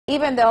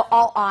Even though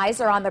all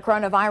eyes are on the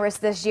coronavirus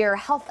this year,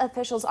 health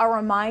officials are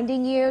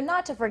reminding you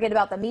not to forget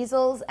about the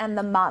measles and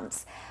the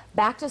mumps.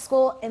 Back to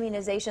school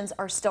immunizations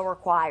are still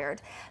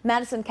required.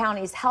 Madison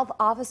County's health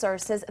officer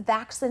says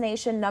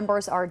vaccination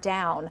numbers are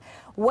down.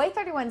 WAY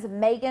 31's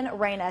Megan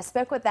Reyna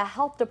spoke with the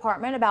health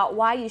department about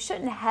why you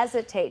shouldn't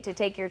hesitate to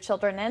take your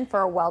children in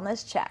for a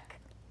wellness check.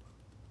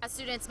 As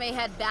students may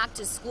head back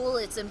to school,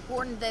 it's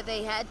important that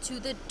they head to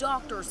the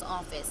doctor's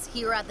office.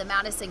 Here at the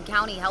Madison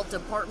County Health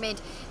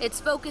Department,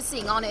 it's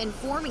focusing on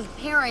informing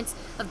parents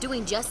of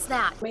doing just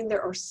that. I mean,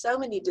 there are so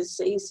many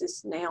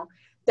diseases now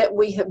that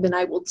we have been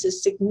able to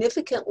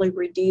significantly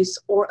reduce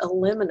or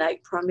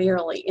eliminate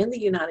primarily in the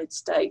United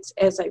States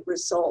as a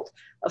result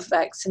of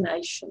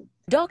vaccination.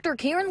 Dr.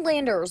 Karen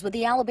Landers with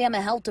the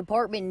Alabama Health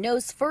Department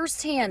knows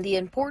firsthand the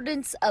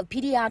importance of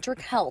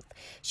pediatric health.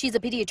 She's a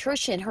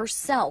pediatrician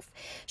herself.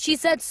 She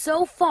said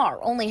so far,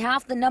 only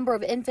half the number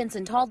of infants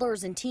and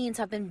toddlers and teens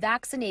have been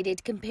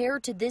vaccinated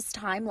compared to this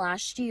time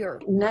last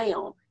year.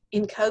 Now,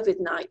 in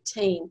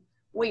COVID-19,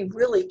 we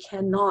really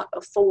cannot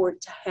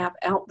afford to have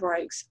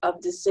outbreaks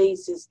of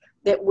diseases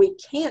that we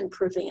can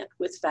prevent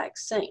with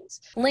vaccines.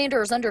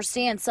 Landers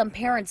understands some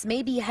parents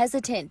may be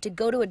hesitant to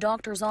go to a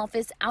doctor's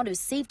office out of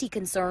safety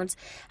concerns.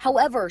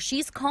 However,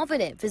 she's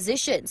confident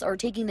physicians are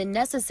taking the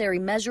necessary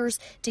measures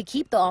to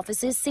keep the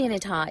offices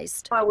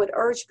sanitized. I would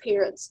urge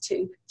parents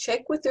to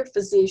check with their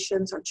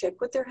physicians or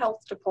check with their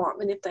health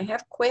department if they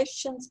have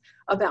questions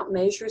about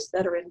measures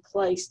that are in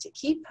place to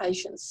keep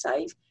patients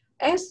safe.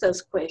 Ask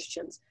those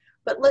questions.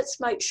 But let's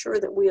make sure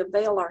that we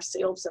avail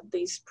ourselves of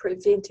these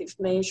preventive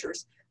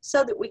measures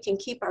so that we can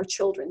keep our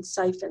children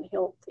safe and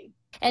healthy.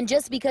 And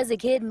just because a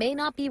kid may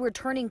not be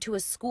returning to a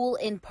school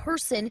in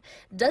person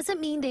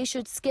doesn't mean they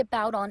should skip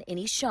out on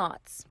any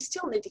shots. We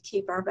still need to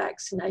keep our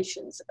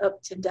vaccinations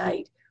up to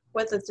date,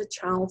 whether the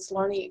child's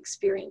learning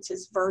experience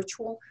is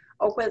virtual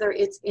or whether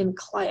it's in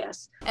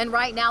class. And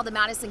right now, the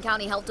Madison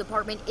County Health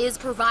Department is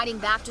providing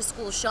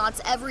back-to-school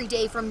shots every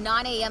day from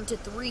 9 a.m. to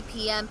 3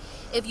 p.m.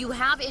 If you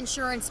have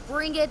insurance,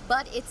 bring it,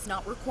 but it's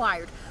not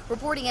required.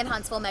 Reporting in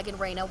Huntsville, Megan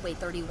Reyna, WAY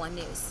 31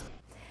 News.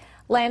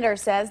 Lander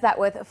says that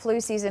with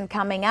flu season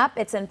coming up,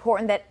 it's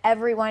important that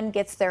everyone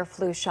gets their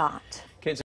flu shot.